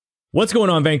What's going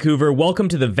on, Vancouver? Welcome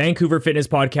to the Vancouver Fitness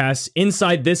Podcast.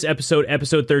 Inside this episode,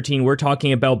 episode 13, we're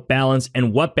talking about balance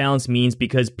and what balance means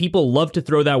because people love to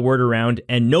throw that word around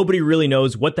and nobody really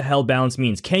knows what the hell balance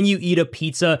means. Can you eat a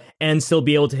pizza and still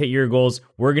be able to hit your goals?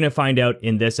 We're going to find out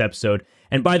in this episode.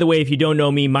 And by the way, if you don't know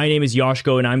me, my name is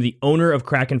Yoshko and I'm the owner of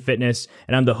Kraken Fitness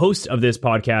and I'm the host of this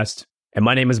podcast. And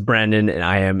my name is Brandon and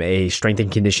I am a strength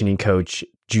and conditioning coach,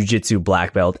 jiu-jitsu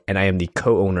black belt, and I am the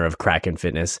co-owner of Kraken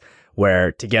Fitness,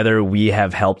 where together we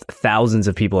have helped thousands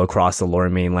of people across the Lower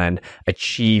Mainland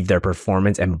achieve their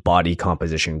performance and body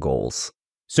composition goals.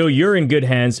 So you're in good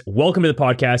hands. Welcome to the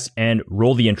podcast and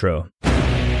roll the intro.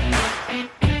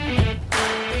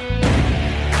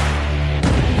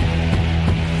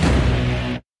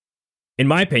 In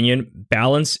my opinion,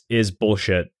 balance is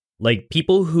bullshit. Like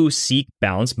people who seek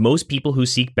balance, most people who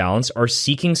seek balance are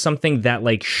seeking something that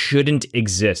like shouldn't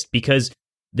exist because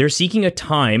they're seeking a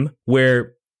time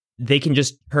where they can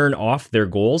just turn off their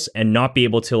goals and not be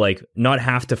able to like not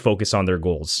have to focus on their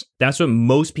goals. That's what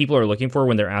most people are looking for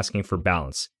when they're asking for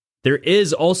balance. There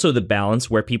is also the balance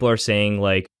where people are saying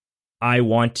like, I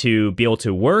want to be able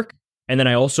to work and then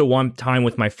I also want time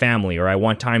with my family, or I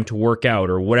want time to work out,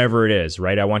 or whatever it is,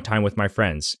 right? I want time with my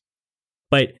friends.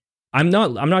 But I'm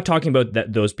not talking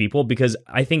about those people, because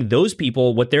I think those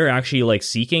people, what they're actually like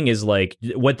seeking is like,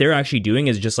 what they're actually doing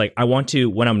is just like, I want to,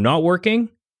 when I'm not working,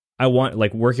 I want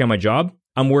like working on my job,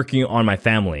 I'm working on my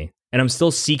family and I'm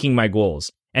still seeking my goals.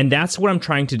 And that's what I'm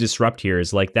trying to disrupt here,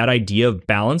 is like that idea of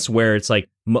balance, where it's like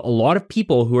a lot of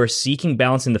people who are seeking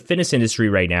balance in the fitness industry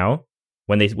right now,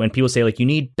 when people say like, you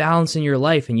need balance in your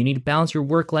life and you need to balance your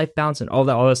work-life balance and all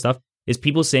that stuff, is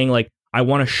people saying like, I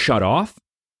want to shut off.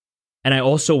 And I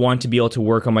also want to be able to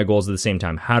work on my goals at the same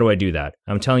time. How do I do that?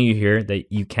 I'm telling you here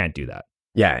that you can't do that.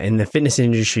 Yeah, and the fitness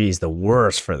industry is the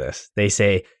worst for this. They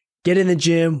say, get in the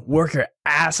gym, work your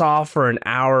ass off for an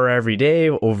hour every day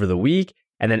over the week.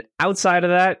 And then outside of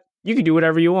that, you can do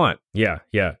whatever you want. Yeah.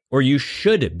 Or you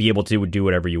should be able to do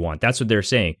whatever you want. That's what they're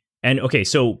saying. And okay,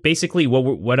 so basically we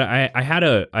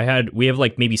have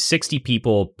like maybe 60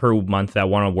 people per month that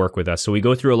want to work with us. So we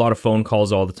go through a lot of phone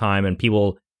calls all the time and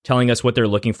people telling us what they're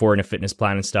looking for in a fitness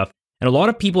plan and stuff. And a lot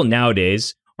of people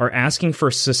nowadays are asking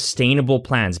for sustainable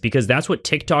plans, because that's what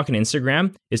TikTok and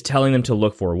Instagram is telling them to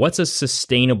look for. What's a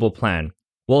sustainable plan?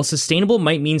 Well, sustainable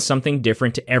might mean something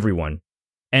different to everyone.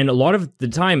 And a lot of the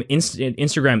time,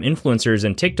 Instagram influencers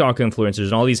and TikTok influencers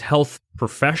and all these health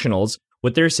professionals,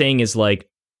 what they're saying is like,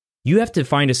 you have to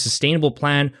find a sustainable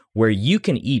plan where you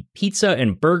can eat pizza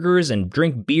and burgers and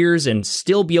drink beers and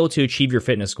still be able to achieve your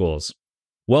fitness goals.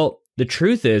 Well, the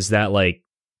truth is that like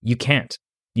you can't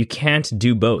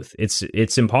do both.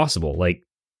 It's impossible. Like,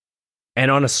 and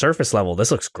on a surface level,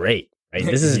 this looks great, right?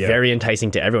 This is very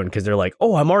enticing to everyone because they're like,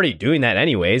 oh, I'm already doing that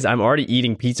anyways. I'm already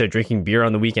eating pizza, drinking beer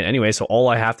on the weekend anyway. So all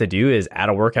I have to do is add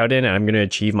a workout in and I'm going to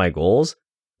achieve my goals.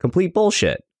 Complete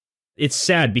bullshit. It's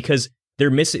sad because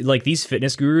they're missing, like these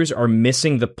fitness gurus are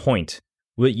missing the point.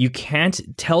 You can't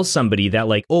tell somebody that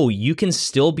like, oh, you can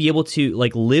still be able to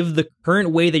like live the current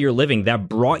way that you're living that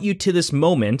brought you to this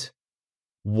moment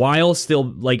while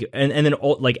still like, and then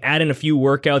like add in a few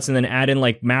workouts and then add in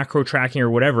like macro tracking or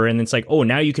whatever. And it's like, oh,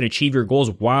 now you can achieve your goals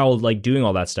while like doing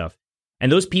all that stuff.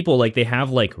 And those people, like they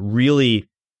have like really,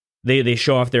 they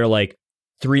show off their like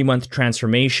 3-month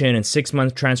transformation and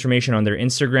 6-month transformation on their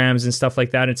Instagrams and stuff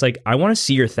like that. It's like, I want to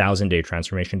see your 1,000-day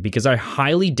transformation, because I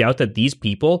highly doubt that these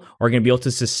people are going to be able to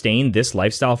sustain this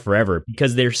lifestyle forever,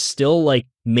 because they're still like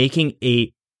making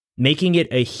it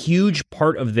a huge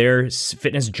part of their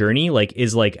fitness journey, like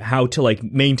is like how to like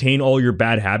maintain all your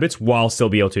bad habits while still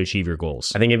be able to achieve your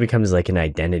goals. I think it becomes like an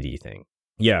identity thing.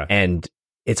 Yeah. And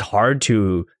it's hard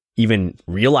to even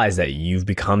realize that you've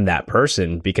become that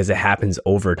person because it happens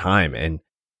over time and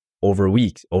over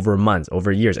weeks, over months,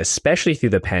 over years, especially through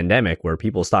the pandemic where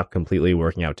people stopped completely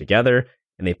working out together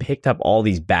and they picked up all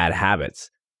these bad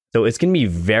habits. So it's going to be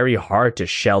very hard to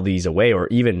shell these away or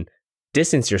even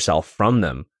distance yourself from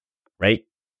them, right?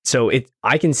 So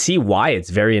I can see why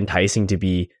it's very enticing to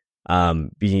be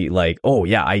like, oh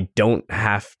yeah, I don't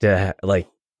have to like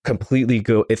completely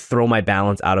throw my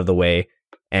balance out of the way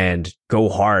and go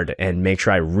hard and make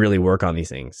sure I really work on these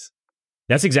things.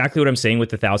 That's exactly what I'm saying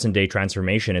with the 1,000-day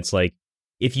transformation. It's like,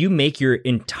 if you make your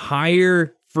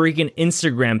entire freaking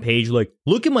Instagram page like,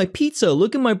 look at my pizza,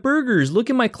 look at my burgers, look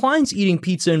at my clients eating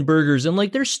pizza and burgers, and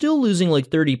like they're still losing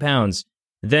like 30 pounds,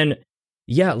 then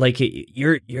yeah, like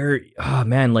you're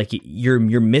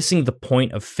missing the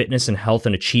point of fitness and health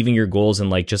and achieving your goals and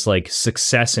like just like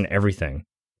success and everything.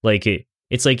 Like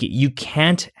it's like you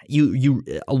can't,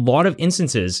 a lot of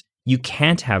instances you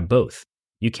can't have both.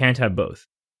 You can't have both.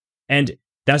 And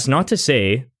that's not to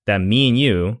say that me and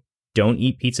you don't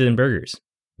eat pizza and burgers.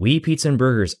 We eat pizza and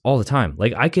burgers all the time.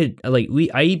 Like I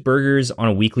eat burgers on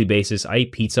a weekly basis. I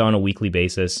eat pizza on a weekly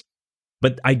basis,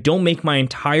 but I don't make my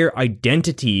entire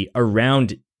identity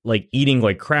around like eating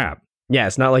like crap. Yeah,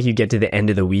 it's not like you get to the end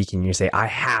of the week and you say, I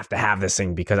have to have this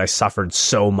thing because I suffered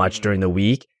so much during the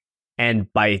week.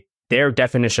 And by their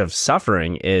definition of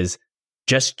suffering is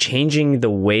just changing the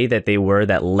way that they were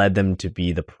that led them to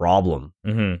be the problem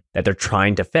that they're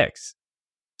trying to fix.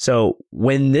 So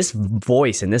when this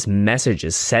voice and this message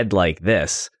is said like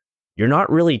this, you're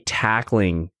not really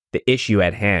tackling the issue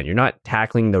at hand. You're not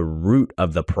tackling the root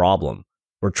of the problem.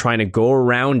 We're trying to go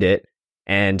around it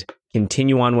and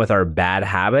continue on with our bad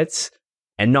habits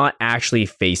and not actually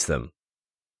face them.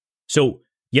 So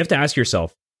you have to ask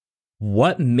yourself,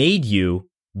 what made you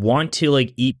want to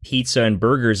like eat pizza and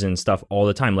burgers and stuff all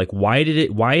the time? Like, why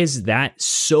is that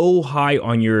so high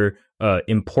on your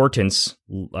importance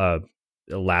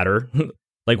ladder?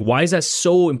 Like, why is that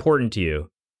so important to you?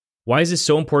 Why is it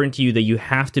so important to you that you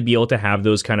have to be able to have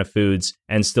those kind of foods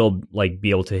and still like be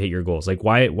able to hit your goals? Like,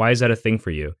 why is that a thing for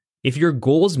you? If your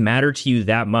goals matter to you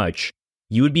that much,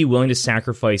 you would be willing to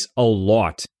sacrifice a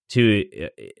lot to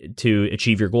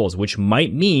achieve your goals, which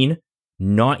might mean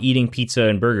not eating pizza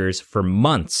and burgers for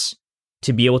months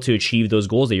to be able to achieve those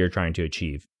goals that you're trying to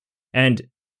achieve. And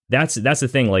that's the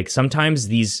thing. Like sometimes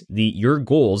your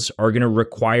goals are going to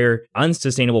require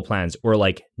unsustainable plans or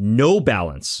like no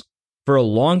balance for a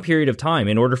long period of time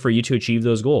in order for you to achieve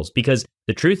those goals. Because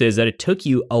the truth is that it took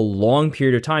you a long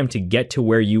period of time to get to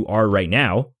where you are right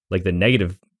now, like the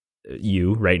negative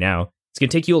you right now. It's going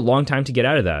to take you a long time to get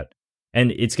out of that.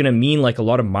 And it's going to mean like a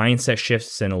lot of mindset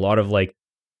shifts and a lot of like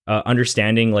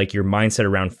understanding like your mindset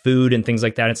around food and things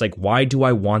like that. It's like, why do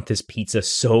I want this pizza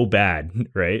so bad?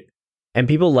 Right. And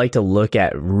people like to look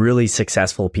at really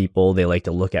successful people. They like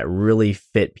to look at really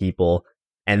fit people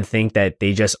and think that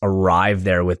they just arrive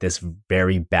there with this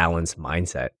very balanced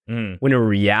mindset. When in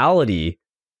reality,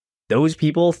 those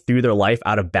people threw their life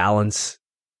out of balance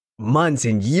months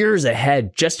and years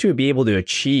ahead just to be able to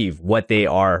achieve what they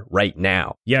are right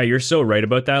now. Yeah, you're so right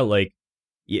about that. Like,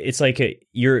 it's like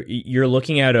you're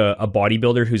looking at a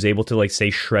bodybuilder who's able to like say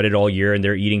shredded all year and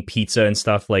they're eating pizza and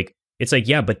stuff. Like, it's like,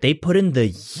 yeah, but they put in the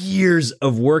years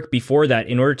of work before that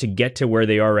in order to get to where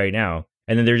they are right now.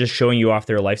 And then they're just showing you off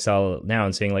their lifestyle now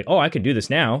and saying like, oh, I could do this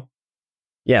now.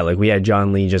 Yeah, like we had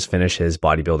John Lee just finish his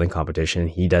bodybuilding competition.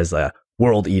 He does a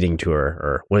world eating tour,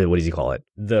 or what does he call it?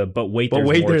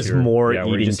 There's more yeah,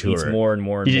 eating he just tour. Eats more and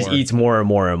more and he just eats more and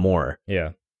more and more.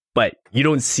 Yeah. But you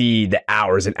don't see the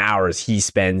hours and hours he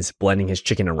spends blending his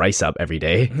chicken and rice up every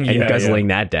day and guzzling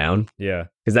that down. Yeah.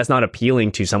 Because that's not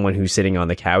appealing to someone who's sitting on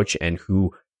the couch and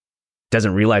who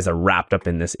doesn't realize they're wrapped up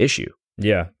in this issue.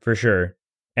 Yeah, for sure.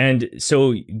 And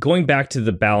so going back to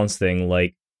the balance thing,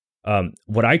 like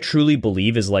what I truly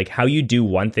believe is like how you do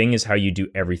one thing is how you do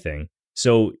everything.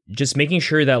 So just making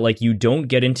sure that like you don't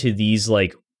get into these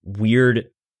like weird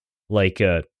like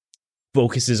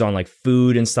focuses on like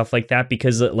food and stuff like that,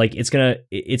 because like it's gonna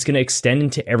extend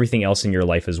into everything else in your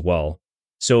life as well.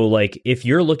 So like if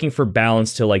you're looking for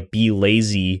balance to like be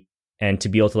lazy and to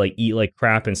be able to like eat like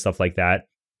crap and stuff like that,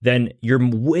 then you're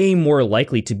way more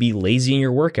likely to be lazy in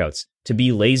your workouts, to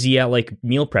be lazy at like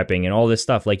meal prepping and all this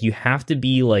stuff. Like you have to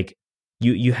be like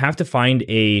you have to find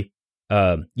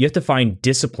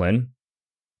discipline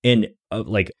in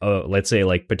let's say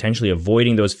like potentially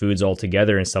avoiding those foods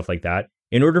altogether and stuff like that,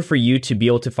 in order for you to be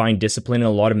able to find discipline in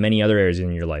a lot of many other areas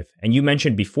in your life. And you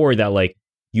mentioned before that like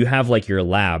you have like your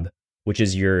lab, which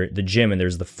is the gym, and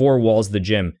there's the four walls of the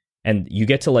gym, and you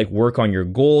get to like work on your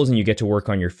goals, and you get to work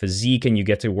on your physique, and you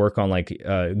get to work on like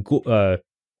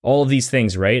all of these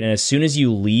things, right? And as soon as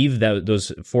you leave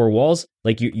those four walls,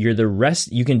 like you're the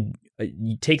rest, you can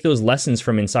you take those lessons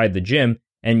from inside the gym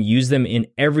and use them in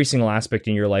every single aspect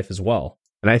in your life as well.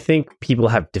 And I think people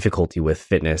have difficulty with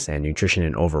fitness and nutrition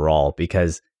and overall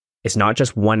because it's not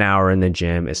just 1 hour in the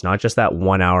gym. It's not just that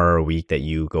 1 hour a week that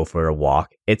you go for a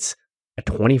walk. It's a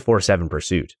 24/7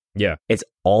 pursuit. Yeah. It's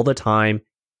all the time,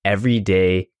 every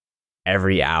day,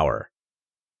 every hour.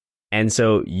 And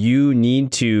so you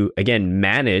need to, again,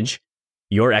 manage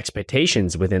your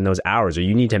expectations within those hours, or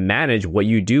you need to manage what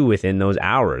you do within those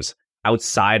hours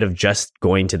outside of just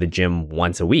going to the gym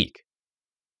once a week.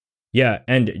 Yeah.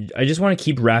 And I just want to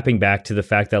keep wrapping back to the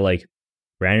fact that like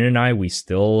Brandon and I, we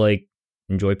still like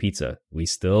enjoy pizza. We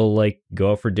still like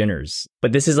go out for dinners.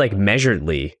 But this is like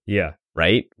measuredly. Yeah.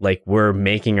 Right? Like we're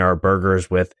making our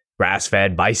burgers with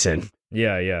grass-fed bison.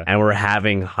 Yeah, yeah. And we're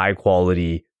having high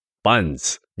quality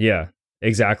buns. Yeah,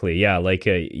 exactly. Yeah, like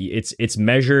it's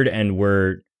measured, and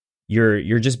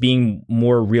you're just being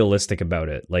more realistic about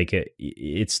it. Like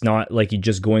it's not like you're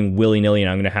just going willy-nilly and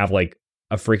I'm going to have like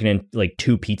a freaking like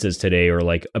 2 pizzas today, or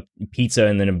like a pizza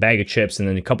and then a bag of chips and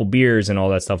then a couple beers and all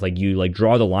that stuff. Like you like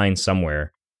draw the line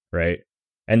somewhere, right?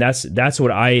 And that's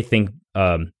what I think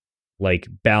like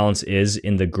balance is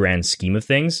in the grand scheme of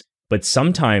things. But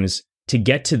sometimes to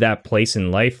get to that place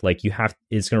in life, like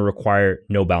it's going to require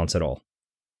no balance at all.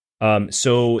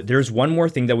 So there's one more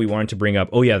thing that we wanted to bring up.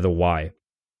 Oh yeah, the why.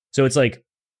 So it's like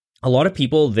a lot of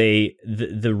people,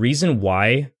 the reason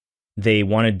why they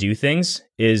want to do things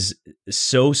is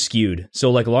so skewed.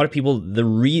 So like a lot of people,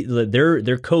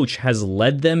 their coach has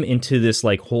led them into this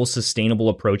like whole sustainable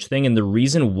approach thing. And the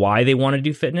reason why they want to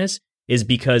do fitness is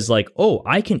because like, oh,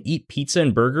 I can eat pizza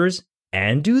and burgers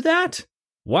and do that.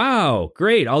 Wow,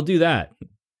 great. I'll do that.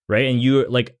 Right. And you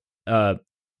like,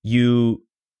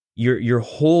 your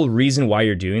whole reason why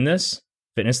you're doing this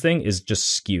fitness thing is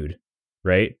just skewed.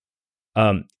 Right.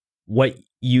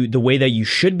 The way that you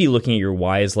should be looking at your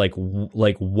why is like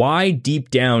why deep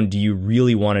down do you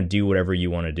really want to do whatever you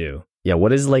want to do? Yeah.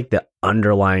 What is like the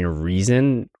underlying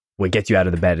reason what gets you out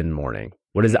of the bed in the morning?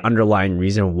 What is the underlying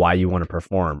reason why you want to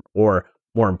perform? Or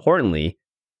more importantly,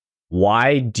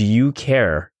 why do you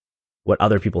care what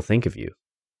other people think of you?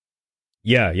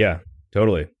 Yeah,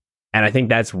 totally. And I think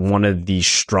that's one of the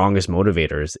strongest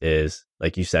motivators is,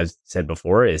 like you said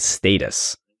before, is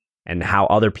status and how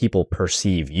other people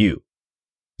perceive you.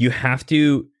 You have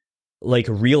to like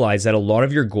realize that a lot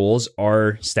of your goals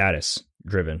are status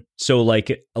driven. So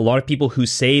like a lot of people who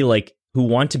say like, who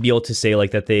want to be able to say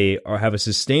like that they have a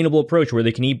sustainable approach where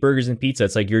they can eat burgers and pizza.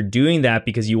 It's like you're doing that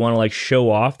because you want to like show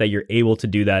off that you're able to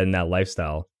do that in that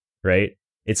lifestyle, right?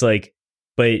 It's like,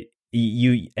 but at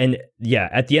the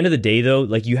end of the day though,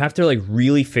 like you have to like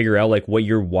really figure out like what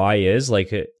your why is,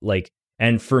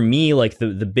 and for me, like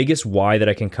the biggest why that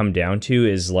I can come down to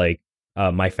is like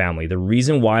my family. The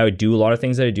reason why I do a lot of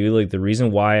things that I do, like the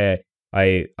reason why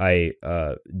I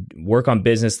work on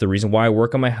business, the reason why I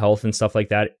work on my health and stuff like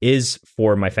that is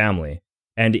for my family.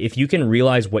 And if you can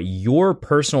realize what your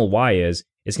personal why is,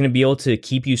 it's going to be able to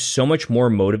keep you so much more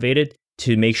motivated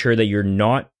to make sure that you're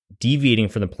not deviating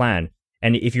from the plan.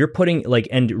 And if you're putting like,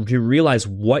 and to realize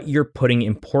what you're putting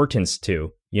importance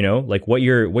to, you know, like what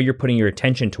you're putting your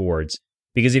attention towards,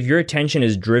 because if your attention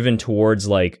is driven towards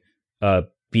like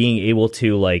being able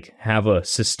to like have a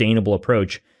sustainable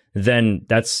approach, then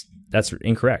that's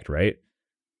incorrect, right?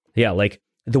 Yeah, like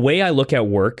the way I look at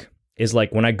work is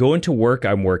like when I go into work,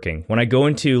 I'm working. When I go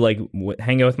into like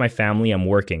hang out with my family, I'm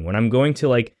working. When I'm going to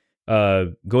like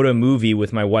go to a movie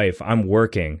with my wife, I'm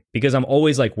working, because I'm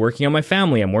always like working on my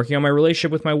family. I'm working on my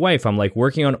relationship with my wife. I'm like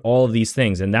working on all of these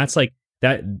things. And that's like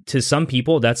that to some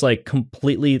people, that's like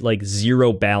completely like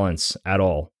zero balance at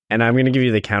all. And I'm going to give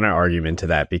you the counter argument to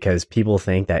that, because people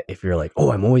think that if you're like,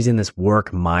 oh, I'm always in this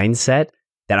work mindset,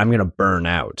 that I'm going to burn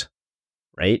out.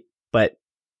 Right. But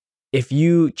if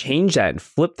you change that and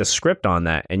flip the script on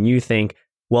that and you think,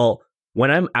 well,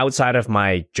 when I'm outside of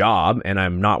my job and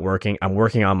I'm not working, I'm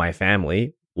working on my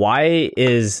family. Why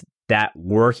is that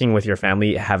working with your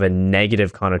family have a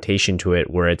negative connotation to it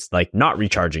where it's like not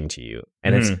recharging to you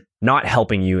and it's not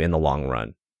helping you in the long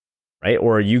run? Right.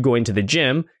 Or you going to the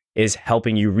gym is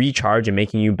helping you recharge and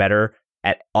making you better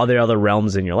at other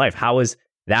realms in your life. How is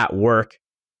that work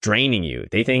draining you?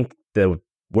 They think the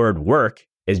word work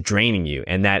is draining you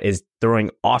and that is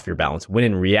throwing off your balance, when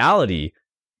in reality,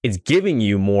 it's giving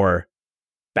you more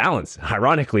balance,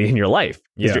 ironically, in your life,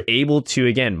 because you're able to,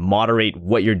 again, moderate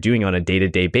what you're doing on a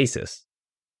day-to-day basis.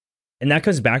 And that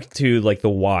comes back to like the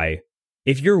why.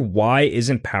 If your why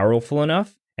isn't powerful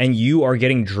enough and you are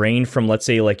getting drained from, let's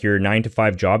say, like your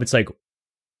 9-to-5 job, it's like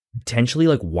potentially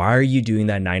like, why are you doing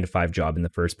that 9-to-5 job in the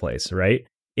first place, right?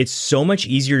 It's so much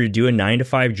easier to do a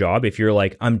 9-to-5 job if you're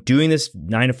like, I'm doing this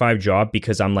 9-to-5 job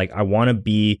because I'm like, I want to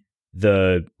be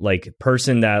the like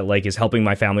person that like is helping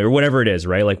my family or whatever it is,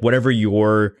 right? Like whatever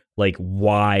your like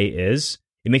why is,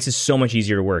 it makes it so much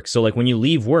easier to work. So like when you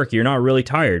leave work, you're not really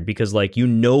tired because like you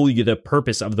know the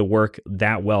purpose of the work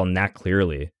that well and that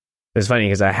clearly. It's funny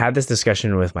because I had this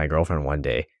discussion with my girlfriend one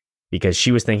day because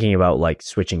she was thinking about like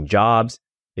switching jobs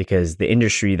because the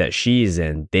industry that she's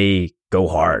in, they go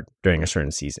hard during a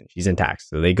certain season. She's in tax,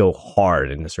 so they go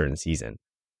hard in a certain season.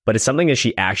 But it's something that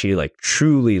she actually like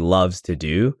truly loves to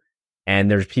do.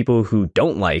 And there's people who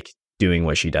don't like doing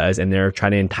what she does, and they're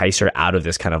trying to entice her out of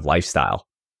this kind of lifestyle.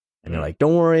 And they're like,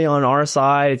 don't worry, on our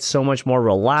side, it's so much more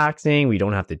relaxing. We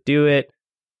don't have to do it.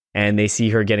 And they see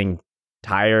her getting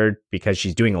tired because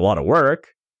she's doing a lot of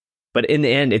work. But in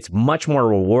the end, it's much more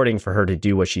rewarding for her to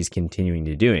do what she's continuing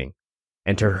to doing.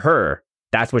 And to her,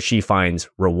 that's what she finds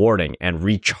rewarding and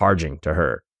recharging to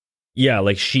her. Yeah,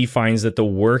 like she finds that the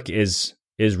work is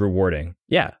rewarding.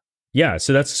 Yeah. Yeah,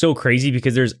 so that's so crazy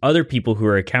because there's other people who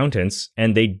are accountants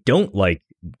and they don't like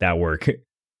that work.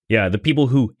 Yeah, the people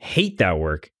who hate that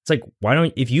work. It's like, why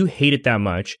don't, if you hate it that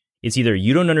much, it's either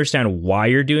you don't understand why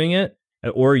you're doing it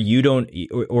or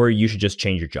you should just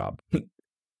change your job.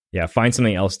 Yeah, find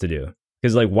something else to do.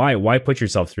 Because like, why put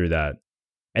yourself through that?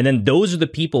 And then those are the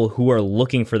people who are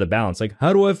looking for the balance. Like,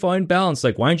 how do I find balance?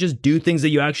 Like, why don't you just do things that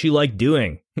you actually like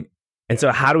doing? And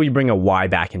so how do we bring a why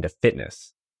back into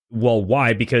fitness? Well,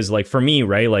 why? Because like for me,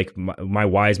 right, like my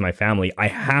why is my family. I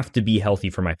have to be healthy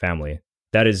for my family.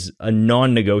 That is a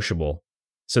non-negotiable.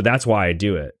 So that's why I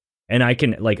do it. And I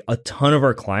can, like, a ton of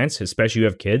our clients, especially who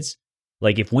have kids,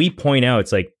 like if we point out,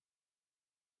 it's like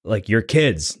your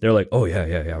kids, they're like, oh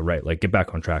yeah, right. Like get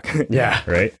back on track. Yeah.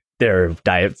 Right. Their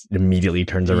diet immediately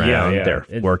turns around. Yeah. Their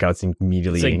workouts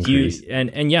immediately like, increase.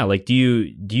 Do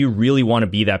you really want to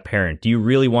be that parent? Do you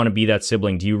really want to be that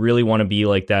sibling? Do you really want to be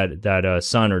like that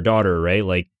son or daughter? Right?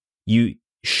 Like you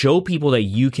show people that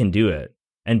you can do it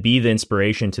and be the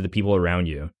inspiration to the people around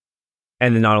you.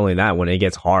 And then not only that, when it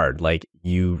gets hard, like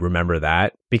you remember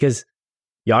that, because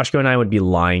Yoshiko and I would be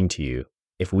lying to you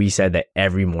if we said that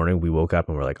every morning we woke up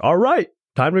and we're like, all right,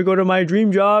 time to go to my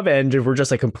dream job, and we're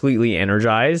just like completely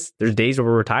energized. There's days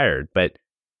where we're tired, but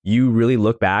you really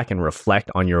look back and reflect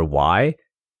on your why,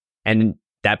 and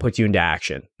that puts you into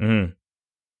action. Mm-hmm.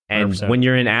 And when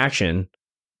you're in action,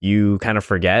 you kind of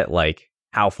forget like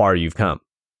how far you've come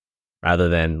rather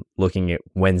than looking at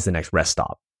when's the next rest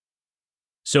stop.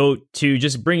 So to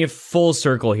just bring it full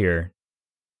circle here,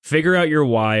 figure out your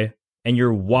why. And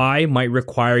your why might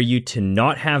require you to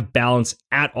not have balance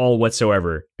at all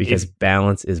whatsoever. Because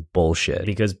balance is bullshit.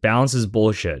 Because balance is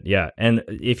bullshit, yeah. And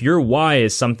if your why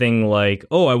is something like,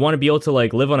 oh, I want to be able to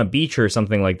like live on a beach or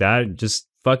something like that, just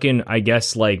fucking, I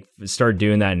guess, like start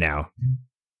doing that now.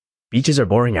 Beaches are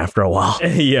boring after a while.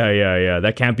 Yeah.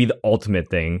 That can't be the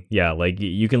ultimate thing. Yeah, like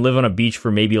you can live on a beach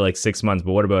for maybe like 6 months,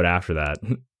 but what about after that?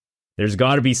 There's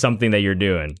got to be something that you're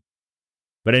doing.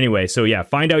 But anyway, so yeah,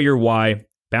 find out your why.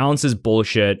 Balance is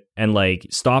bullshit, and like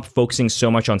stop focusing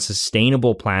so much on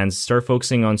sustainable plans. Start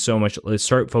focusing on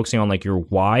like your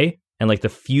why and like the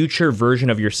future version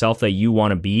of yourself that you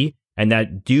want to be, and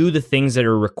that do the things that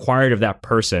are required of that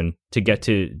person to get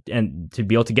to and to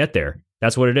be able to get there.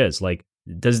 That's what it is. Like,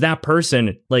 does that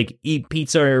person like eat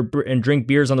pizza and drink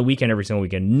beers on the weekend every single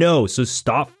weekend? No. So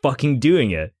stop fucking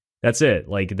doing it. That's it.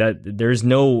 Like that. There's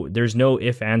no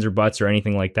ifs, ands, or buts or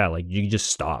anything like that. Like you just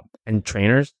stop. And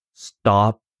trainers,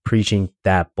 stop preaching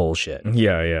that bullshit.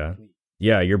 Yeah.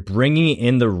 You're bringing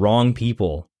in the wrong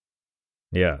people.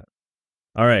 Yeah.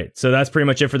 All right. So that's pretty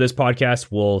much it for this podcast.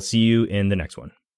 We'll see you in the next one.